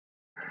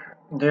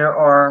There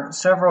are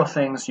several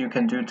things you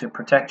can do to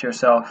protect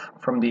yourself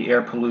from the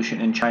air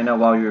pollution in China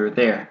while you're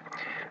there.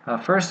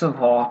 First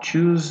of all,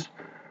 choose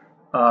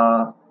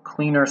a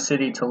cleaner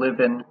city to live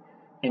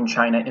in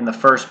China in the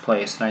first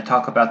place, and I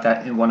talk about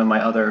that in one of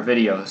my other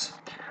videos.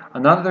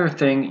 Another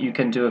thing you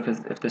can do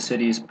if the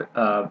city's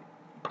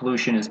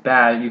pollution is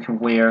bad, you can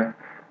wear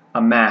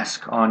a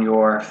mask on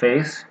your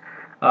face.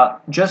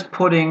 Just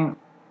putting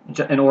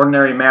an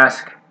ordinary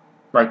mask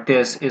like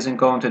this isn't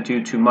going to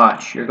do too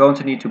much. You're going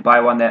to need to buy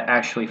one that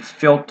actually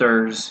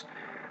filters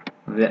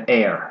the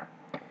air.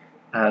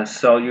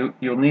 So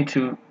you'll need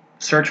to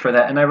search for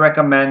that, and I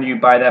recommend you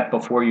buy that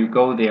before you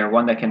go there,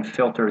 one that can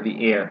filter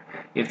the air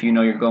if you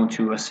know you're going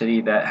to a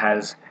city that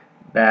has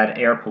bad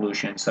air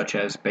pollution, such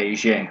as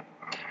Beijing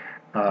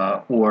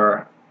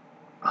or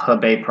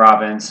Hebei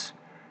province,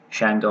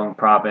 Shandong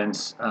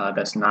province,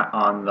 that's not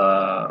on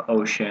the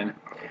ocean.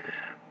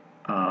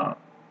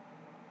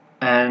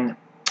 And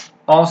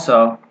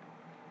also,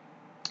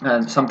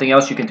 something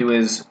else you can do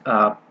is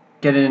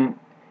get an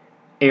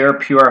air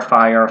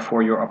purifier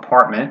for your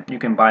apartment. You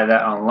can buy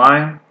that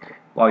online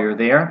while you're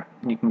there.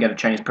 You can get a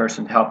Chinese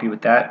person to help you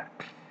with that.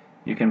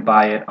 You can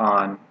buy it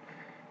on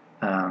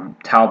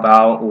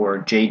Taobao or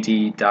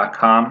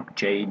JD.com,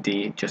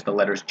 JD, just the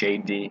letters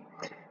JD,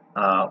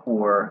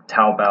 or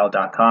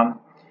Taobao.com.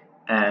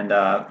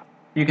 And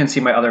you can see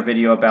my other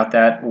video about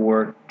that,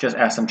 or just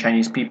ask some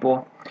Chinese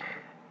people.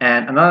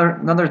 And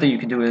another thing you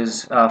can do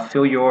is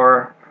fill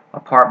your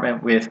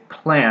apartment with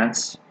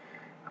plants.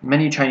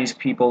 Many Chinese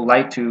people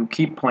like to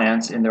keep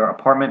plants in their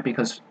apartment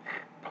because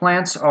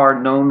plants are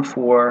known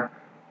for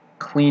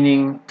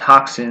cleaning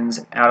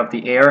toxins out of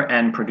the air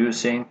and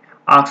producing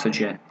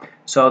oxygen.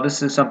 So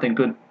this is something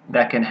good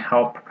that can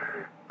help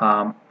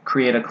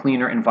create a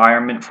cleaner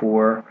environment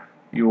for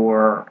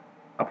your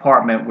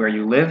apartment where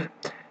you live.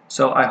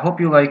 So I hope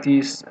you like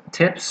these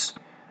tips,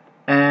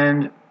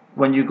 and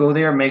when you go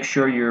there, make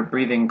sure you're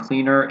breathing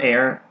cleaner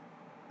air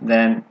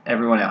than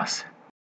everyone else.